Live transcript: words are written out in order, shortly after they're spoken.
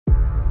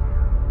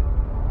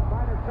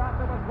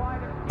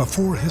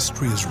Before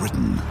history is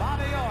written,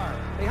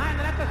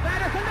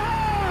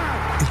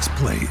 it's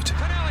played.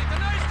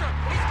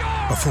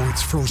 Before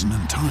it's frozen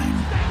in time,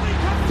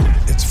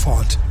 it's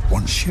fought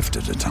one shift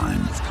at a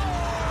time.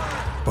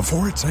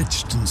 Before it's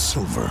etched in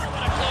silver,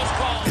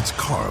 it's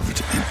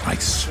carved in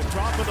ice.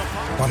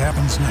 What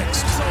happens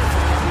next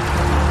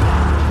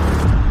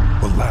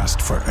will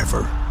last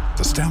forever.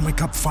 The Stanley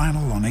Cup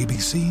Final on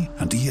ABC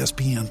and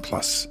ESPN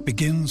Plus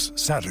begins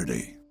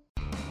Saturday.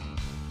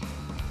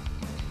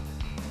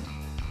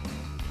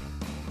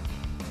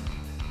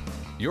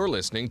 You're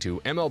listening to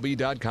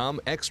MLB.com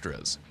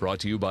Extras, brought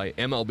to you by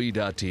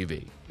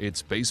MLB.tv.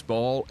 It's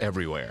baseball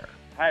everywhere.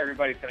 Hi,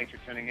 everybody. Thanks for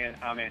tuning in.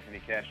 I'm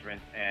Anthony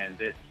Cashman, and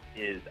this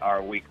is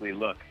our weekly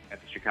look at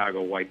the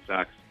Chicago White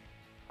Sox.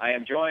 I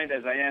am joined,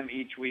 as I am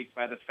each week,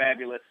 by the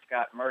fabulous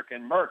Scott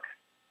Merkin. Merk,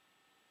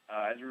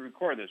 as we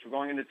record this, we're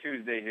going into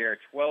Tuesday here.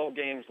 12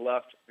 games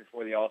left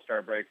before the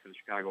All-Star break for the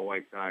Chicago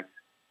White Sox.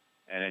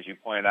 And as you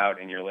pointed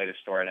out in your latest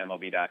story at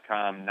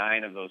MLB.com,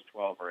 9 of those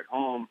 12 are at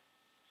home.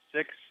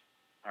 6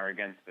 are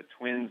against the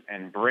Twins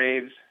and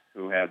Braves,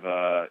 who have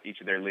each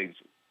of their league's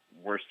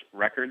worst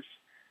records.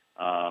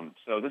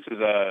 So this is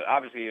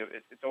obviously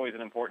it's always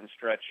an important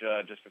stretch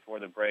just before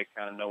the break,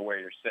 kind of know where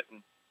you're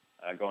sitting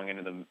going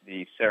into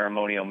the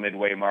ceremonial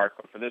midway mark.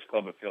 But for this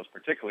club, it feels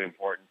particularly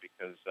important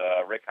because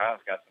Rick Hahn's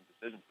got some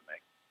decisions to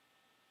make.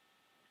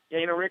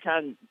 Yeah, Rick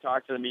Hahn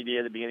talked to the media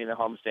at the beginning of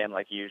the homestand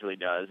like he usually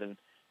does and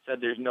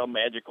said there's no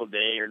magical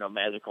day or no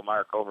magical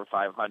mark over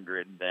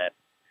 500 that,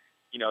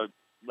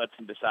 lets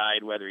him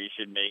decide whether he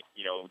should make,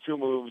 2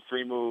 moves,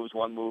 3 moves,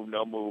 1 move,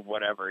 no move,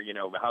 whatever,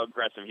 how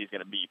aggressive he's going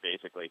to be,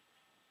 basically.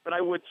 But I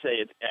would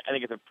say I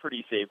think it's a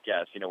pretty safe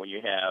guess, when you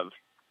have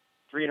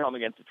 3 at home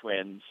against the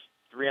Twins,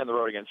 3 on the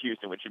road against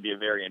Houston, which should be a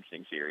very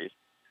interesting series,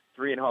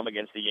 3 at home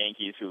against the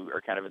Yankees, who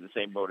are kind of in the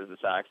same boat as the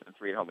Sox, and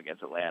 3 at home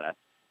against Atlanta.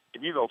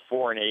 If you go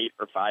 4-8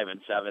 or 5-7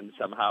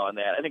 somehow in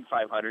that, I think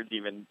 500 is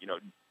even,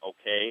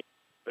 okay.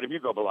 But if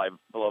you go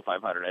below 500,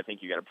 I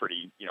think you got a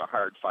pretty,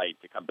 hard fight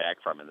to come back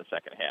from in the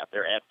second half.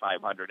 They're at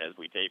 500 as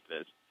we tape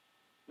this.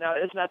 Now,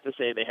 it's not to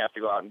say they have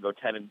to go out and go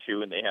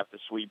 10-2 and they have to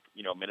sweep,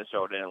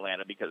 Minnesota and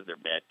Atlanta because they're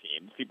bad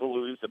teams. People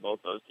lose to both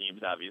those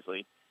teams,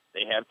 obviously.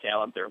 They have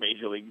talent. They're a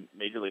major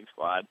league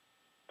squad.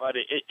 But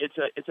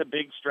it's a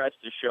big stretch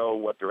to show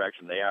what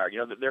direction they are.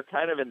 They're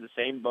kind of in the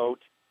same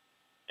boat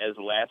as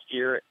last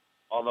year,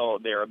 although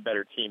they're a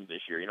better team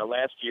this year.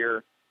 Last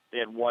year they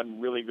had one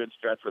really good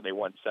stretch where they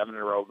won 7 in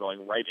a row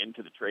going right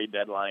into the trade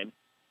deadline.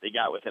 They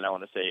got within, I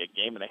want to say, a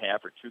game and a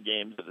half or 2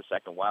 games of the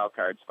second wild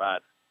card spot.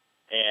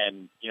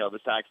 And, the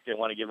Sox didn't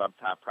want to give up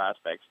top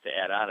prospects to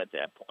add on at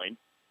that point.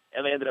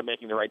 And they ended up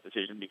making the right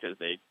decision because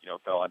they,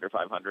 fell under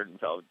 500 and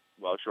fell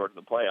well short of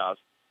the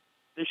playoffs.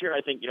 This year,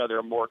 I think, they're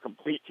a more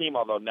complete team,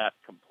 although not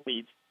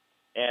complete.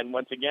 And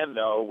once again,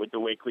 though, with the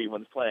way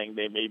Cleveland's playing,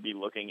 they may be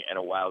looking at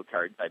a wild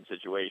card type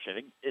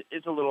situation.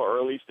 It's a little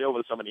early still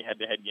with so many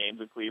head-to-head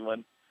games with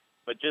Cleveland,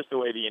 but just the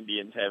way the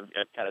Indians have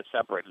kind of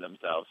separated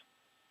themselves,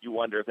 you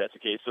wonder if that's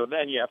the case. So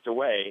then you have to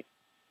weigh,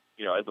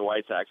 as the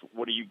White Sox,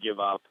 what do you give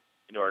up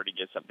in order to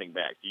get something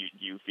back? Do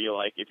you feel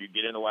like if you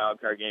get in the wild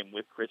card game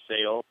with Chris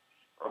Sale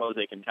or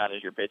Jose Quintana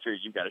as your pitcher,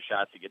 you've got a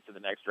shot to get to the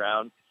next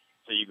round,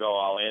 so you go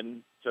all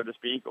in, so to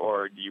speak,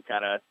 or do you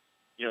kind of,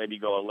 maybe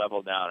go a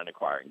level down in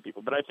acquiring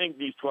people? But I think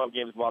these 12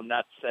 games, while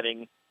not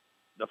setting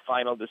the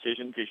final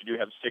decision, because you do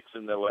have 6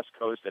 in the West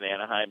Coast and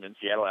Anaheim and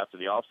Seattle after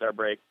the All-Star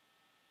break,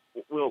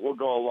 will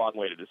go a long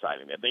way to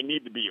deciding that. They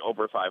need to be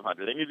over 500.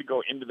 They need to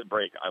go into the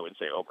break, I would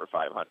say, over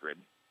 500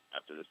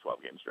 after this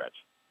 12-game stretch.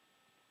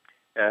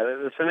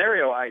 Yeah, the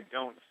scenario I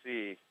don't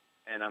see,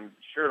 and I'm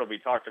sure it'll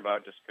be talked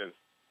about just because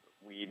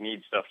we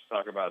need stuff to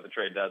talk about at the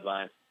trade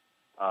deadline,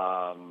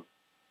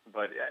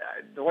 but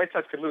the White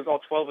Sox could lose all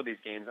 12 of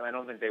these games, and I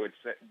don't think they would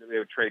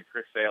trade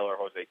Chris Sale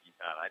or Jose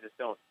Quintana. I just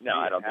don't see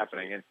it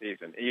happening in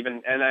season.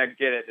 And I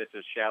get it, it's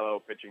a shallow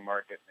pitching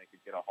market, and they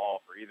could get a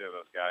haul for either of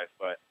those guys,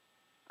 but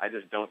I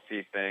just don't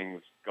see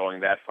things going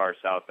that far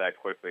south that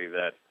quickly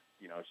that,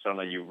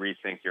 suddenly you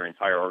rethink your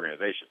entire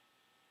organization.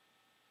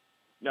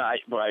 No,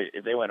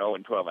 if they went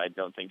 0-12, I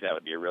don't think that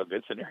would be a real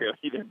good scenario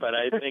either. But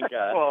I think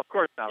well, of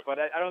course not. But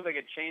I don't think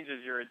it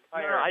changes your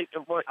entire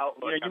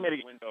outlook.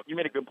 You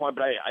made a good point.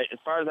 But I, as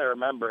far as I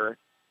remember,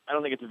 I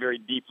don't think it's a very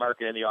deep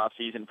market in the off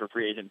season for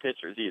free agent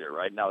pitchers either.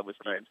 Right now, with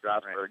Steven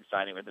Strasburg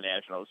signing with the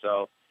Nationals,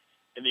 so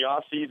in the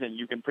off season,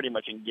 you can pretty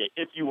much engage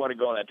if you want to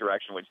go in that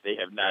direction, which they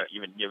have not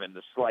even given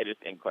the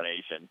slightest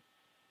inclination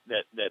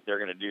that they're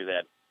going to do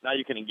that. Now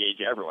you can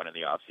engage everyone in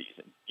the off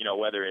season,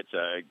 whether it's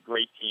a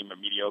great team, a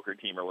mediocre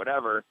team, or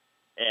whatever.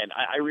 And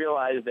I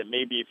realize that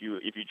maybe if you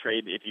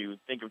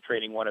think of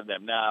trading one of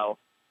them now,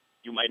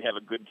 you might have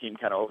a good team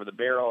kind of over the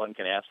barrel and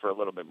can ask for a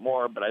little bit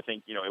more. But I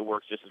think it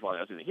works just as well.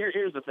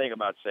 Here's the thing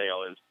about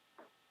Sale is,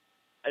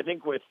 I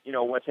think with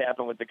what's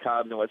happened with the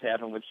Cubs and what's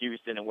happened with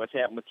Houston and what's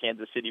happened with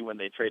Kansas City when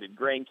they traded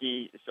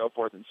Greinke, so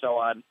forth and so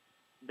on,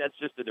 that's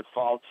just the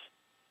default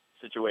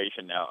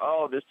situation now.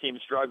 Oh, this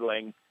team's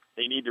struggling.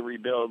 They need to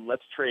rebuild.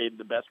 Let's trade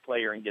the best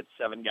player and get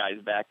 7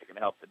 guys back that can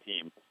help the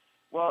team.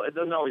 Well, it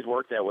doesn't always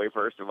work that way,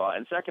 first of all.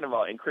 And second of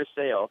all, in Chris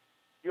Sale,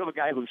 you have a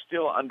guy who's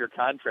still under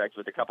contract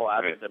with a couple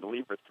options, I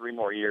believe, for 3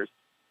 more years,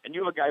 and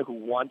you have a guy who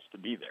wants to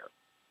be there.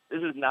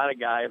 This is not a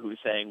guy who's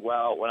saying,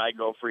 well, when I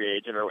go free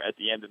agent or at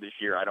the end of this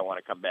year, I don't want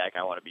to come back,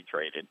 I want to be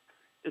traded.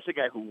 This is a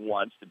guy who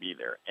wants to be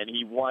there, and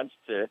he wants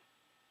to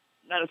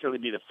not necessarily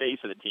be the face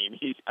of the team.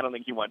 I don't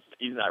think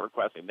he's not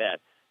requesting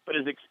that, but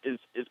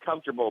is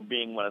comfortable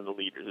being one of the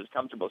leaders, is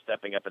comfortable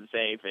stepping up and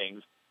saying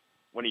things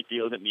when he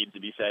feels it needs to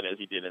be said, as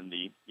he did in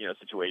the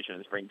situation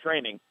in spring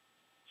training.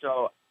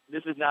 So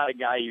this is not a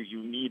guy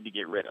you need to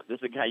get rid of. This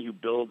is a guy you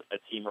build a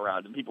team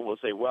around. And people will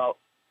say, well,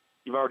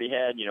 you've already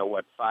had,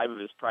 5 of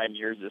his prime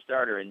years as a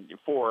starter and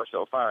 4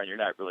 so far, and you're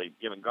not really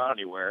gone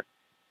anywhere.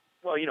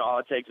 Well, all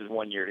it takes is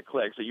 1 year to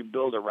click. So you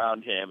build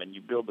around him and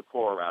you build the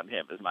core around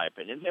him, is my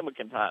opinion. Same with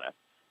Quintana.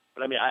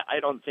 But, I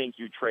don't think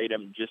you trade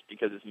him just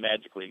because it's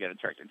magically going to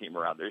turn your team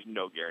around. There's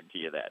no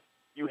guarantee of that.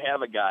 You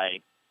have a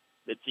guy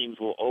that teams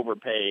will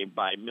overpay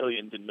by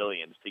millions and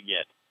millions to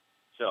get.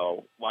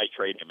 So why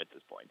trade him at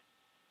this point?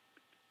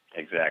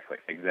 Exactly.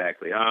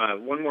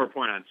 One more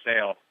point on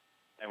Sale,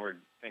 and we're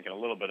thinking a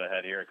little bit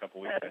ahead here, a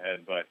couple weeks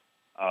ahead, but,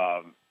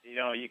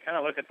 you kind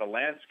of look at the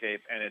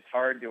landscape, and it's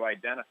hard to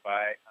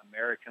identify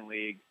American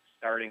League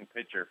starting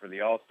pitcher for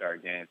the All-Star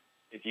game.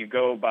 If you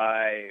go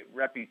by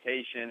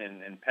reputation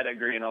and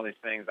pedigree and all these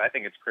things, I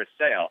think it's Chris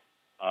Sale.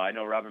 I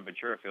know Robin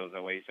Ventura feels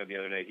that way. He said the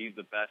other day he's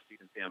the best. You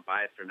can say I'm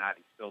biased or not,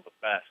 he's still the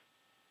best.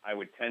 I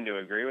would tend to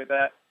agree with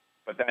that.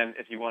 But then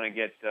if you want to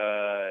get,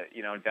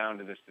 down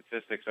to the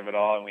statistics of it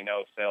all, and we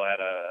know Sale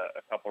had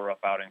a couple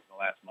rough outings in the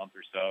last month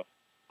or so,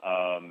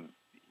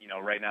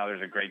 right now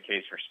there's a great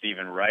case for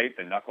Stephen Wright,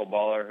 the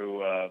knuckleballer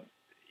who,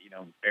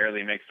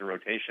 barely makes the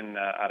rotation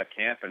out of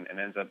camp and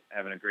ends up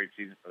having a great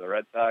season for the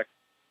Red Sox.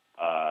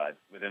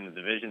 Within the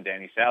division,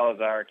 Danny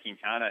Salazar,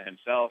 Quintana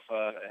himself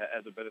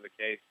has a bit of a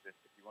case if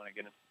you want to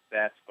get into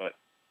stats. But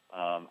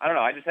I don't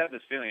know. I just have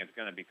this feeling it's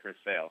going to be Chris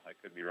Sale. I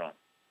could be wrong.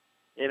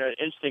 An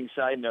interesting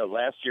side note,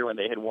 last year when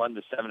they had won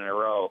the 7 in a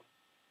row,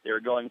 they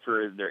were going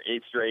for their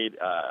 8th straight,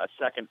 a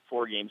second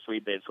 4-game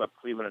sweep. They had swept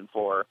Cleveland in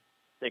 4,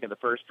 taken the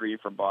first 3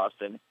 from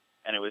Boston,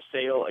 and it was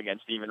Sale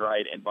against Stephen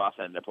Wright, and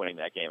Boston ended up winning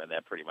that game, and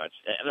that pretty much,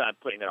 and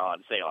not putting it on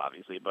Sale,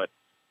 obviously, but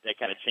that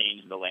kind of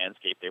changed the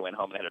landscape. They went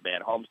home and had a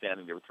bad homestand,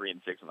 and they were 3-6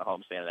 in the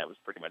homestand, and that was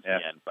pretty much the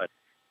end. But,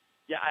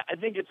 yeah, I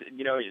think it's,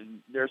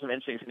 there's some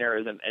interesting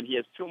scenarios, and he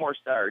has 2 more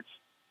starts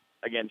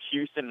against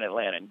Houston and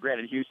Atlanta. And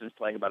granted, Houston's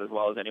playing about as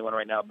well as anyone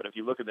right now, but if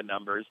you look at the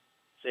numbers,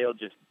 Sale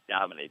just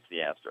dominates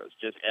the Astros,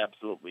 just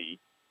absolutely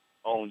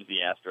owns the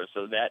Astros.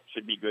 So that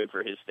should be good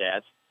for his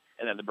stats.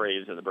 And then the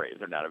Braves are the Braves.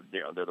 They're not,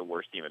 they're the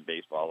worst team in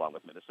baseball along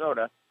with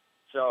Minnesota.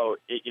 So,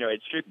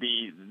 it should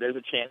be, there's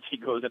a chance he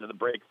goes into the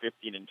break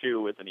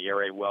 15-2 with an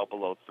ERA well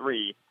below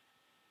 3.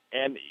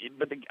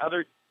 But the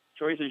other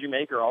choices you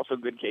make are also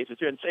good cases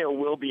too. And Sale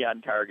will be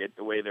on target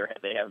the way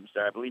they have him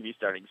start. I believe he's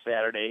starting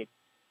Saturday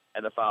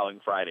and the following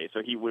Friday,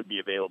 so he would be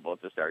available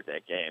to start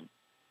that game.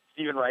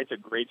 Stephen Wright's a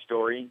great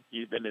story.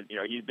 He's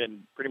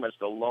been pretty much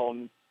the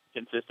lone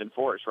consistent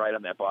force right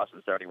on that Boston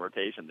starting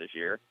rotation this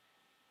year.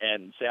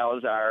 And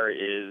Salazar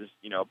is,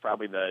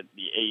 probably the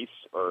ace,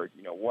 or,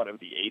 one of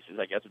the aces,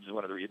 I guess, which is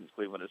one of the reasons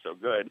Cleveland is so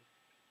good,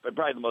 but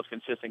probably the most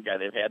consistent guy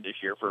they've had this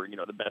year for,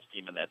 the best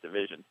team in that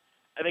division.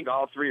 I think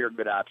all 3 are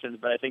good options,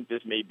 but I think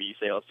this may be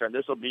Sale's turn.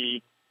 This will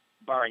be,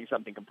 barring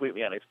something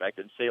completely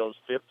unexpected, Sale's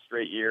 5th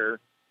straight year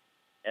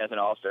as an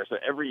All-Star. So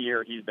every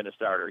year he's been a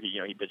starter.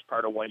 He pitched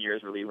part of 1 year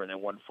as reliever and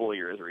then 1 full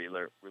year as a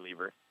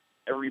reliever.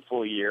 Every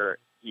full year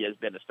he has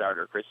been a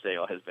starter. Chris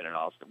Sale has been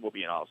will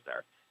be an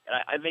All-Star. And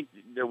I think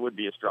there would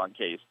be a strong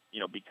case,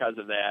 because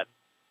of that,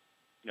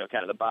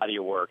 kind of the body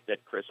of work,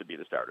 that Chris would be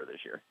the starter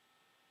this year.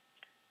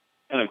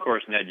 And, of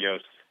course, Ned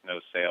Yost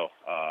knows Sale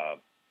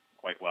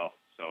quite well.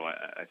 So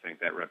I think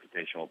that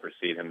reputation will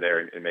precede him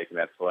there in making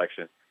that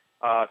selection.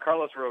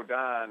 Carlos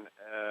Rodon,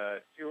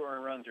 2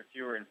 earned runs or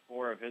fewer in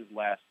 4 of his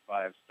last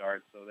 5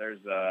 starts. So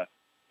there's a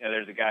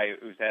guy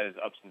who's had his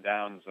ups and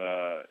downs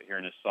here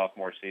in his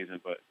sophomore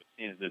season, but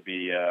seems to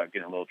be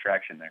getting a little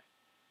traction there.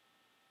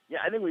 Yeah,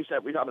 I think we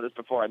talked about this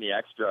before on the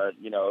extra,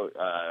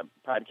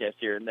 podcast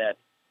here, and that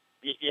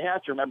you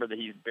have to remember that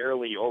he's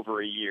barely over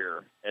a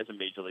year as a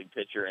major league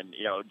pitcher, and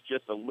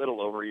just a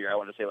little over a year. I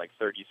want to say like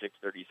 36,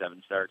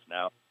 37 starts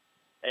now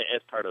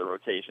as part of the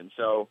rotation.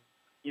 So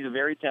he's a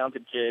very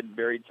talented kid,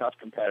 very tough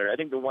competitor. I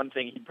think the one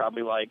thing he'd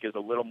probably like is a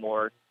little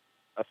more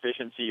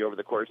efficiency over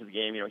the course of the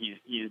game.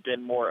 He's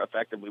been more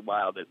effectively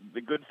wild.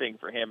 The good thing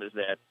for him is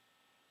that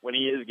when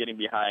he is getting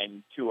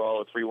behind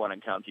 2-0, 3-1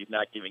 in counts, he's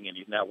not giving in.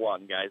 He's not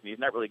walking guys, and he's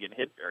not really getting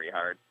hit very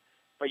hard.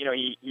 But,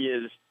 he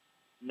is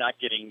not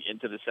getting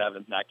into the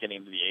 7th, not getting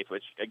into the 8th,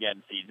 which,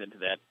 again, feeds into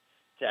that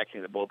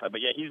taxing the bullpen.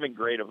 But, yeah, he's been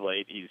great of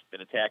late. He's been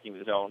attacking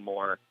the zone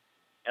more.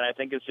 And I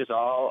think it's just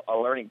all a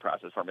learning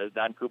process for him. As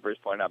Don Cooper has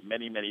pointed out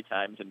many, many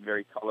times in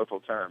very colorful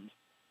terms,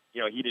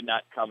 he did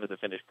not come as a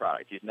finished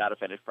product. He's not a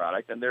finished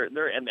product, and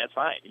and that's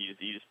fine.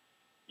 He's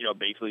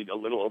basically a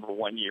little over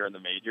 1 year in the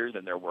majors,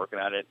 and they're working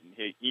on it. And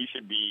he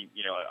should be,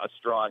 a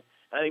strong.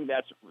 I think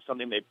that's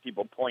something that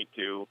people point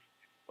to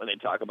when they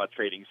talk about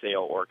trading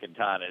Sale or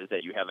Quintana is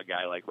that you have a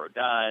guy like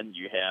Rodon,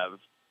 you have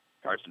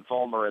Carson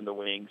Fulmer in the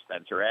wing,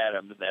 Spencer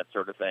Adams, that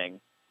sort of thing.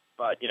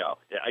 But,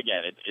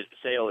 again,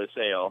 Sale is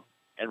Sale,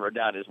 and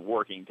Rodon is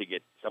working to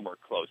get somewhere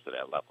close to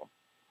that level.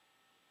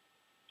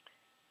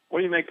 What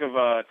do you make of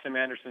Tim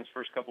Anderson's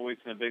first couple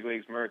weeks in the big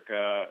leagues, Merck,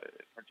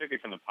 particularly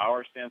from the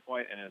power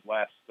standpoint? In his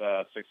last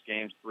 6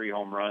 games, 3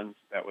 home runs.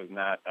 That was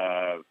not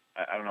I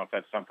don't know if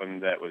that's something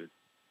that was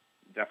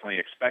definitely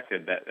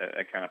expected, that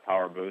kind of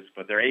power boost.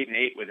 But they're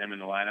 8-8 with him in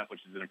the lineup,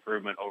 which is an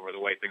improvement over the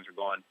way things are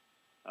going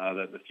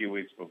the few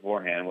weeks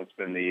beforehand. What's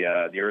been the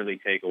early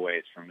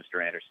takeaways from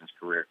Mr. Anderson's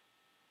career?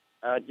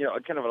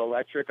 Kind of an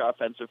electric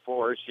offensive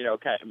force,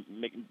 kind of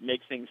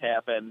makes things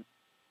happen.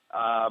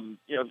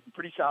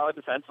 Pretty solid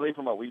defensively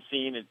from what we've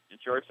seen at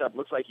shortstop.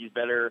 Looks like he's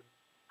better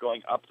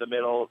going up the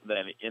middle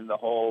than in the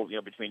hole,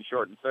 between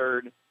short and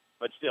third.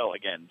 But still,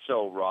 again,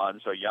 so raw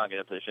and so young in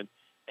a position.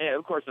 And,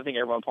 of course, the thing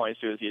everyone points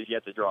to is he has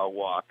yet to draw a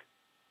walk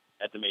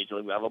at the major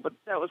league level. But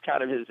that was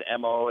kind of his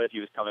MO if he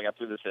was coming up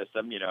through the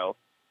system,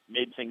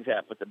 made things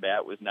happen with the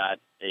bat, was not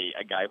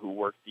a guy who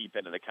worked deep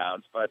into the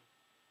counts. But,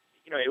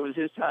 it was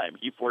his time.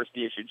 He forced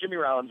the issue. Jimmy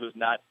Rollins was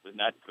not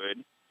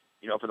good.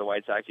 For the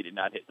White Sox, he did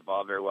not hit the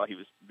ball very well. He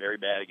was very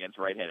bad against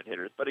right-handed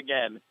hitters. But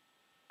again,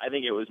 I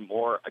think it was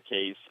more a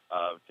case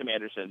of Tim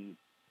Anderson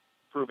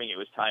proving it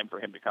was time for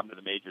him to come to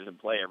the majors and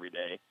play every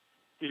day.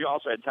 Because you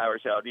also had Tyler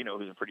Saladino,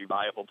 who's a pretty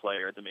viable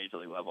player at the major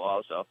league level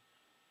also,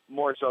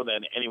 more so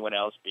than anyone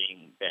else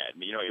being bad.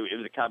 It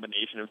was a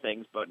combination of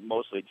things, but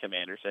mostly Tim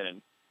Anderson.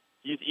 And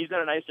he's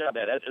done a nice job.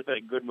 That's been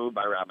a good move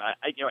by Rob.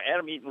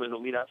 Adam Eaton was a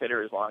leadoff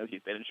hitter as long as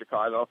he's been in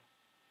Chicago.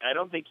 I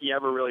don't think he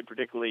ever really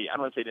particularly, I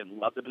don't want to say didn't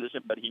love the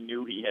position, but he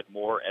knew he had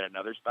more at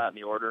another spot in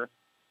the order.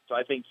 So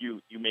I think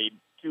you made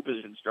 2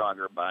 positions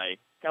stronger by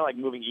kind of like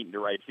moving Eaton to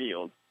right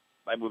field,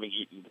 by moving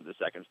Eaton to the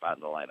second spot in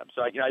the lineup.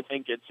 So I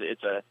think it's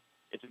a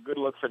good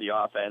look for the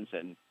offense,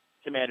 and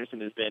Tim Anderson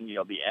has been,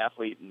 the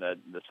athlete and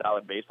the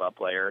solid baseball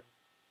player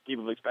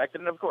people have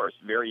expected. And of course,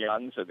 very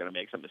young, so going to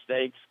make some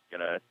mistakes,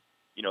 going to,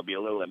 be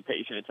a little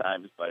impatient at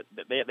times, but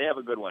they have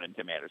a good one in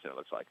Tim Anderson, it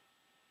looks like.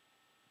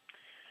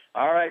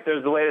 All right,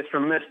 there's the latest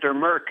from Mr.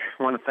 Merck.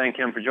 I want to thank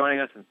him for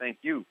joining us, and thank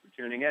you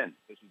for tuning in.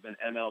 This has been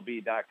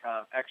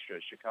MLB.com Extra,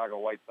 Chicago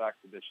White Sox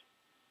edition.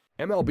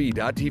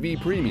 MLB.TV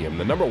Premium,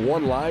 the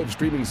 #1 live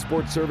streaming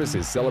sports service,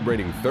 is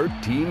celebrating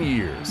 13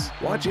 years.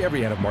 Watch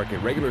every out-of-market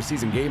regular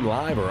season game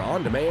live or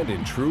on demand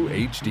in true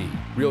HD.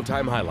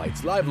 Real-time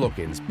highlights, live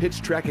look-ins,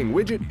 pitch tracking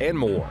widget, and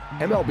more.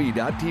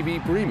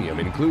 MLB.TV Premium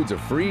includes a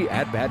free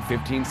At-Bat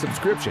 15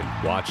 subscription.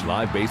 Watch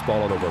live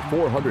baseball on over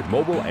 400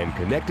 mobile and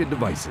connected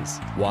devices.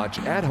 Watch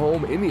at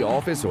home, in the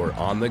office, or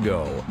on the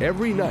go,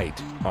 every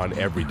night, on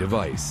every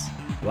device.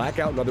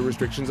 Blackout and other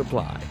restrictions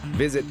apply.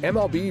 Visit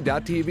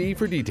MLB.TV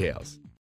for details.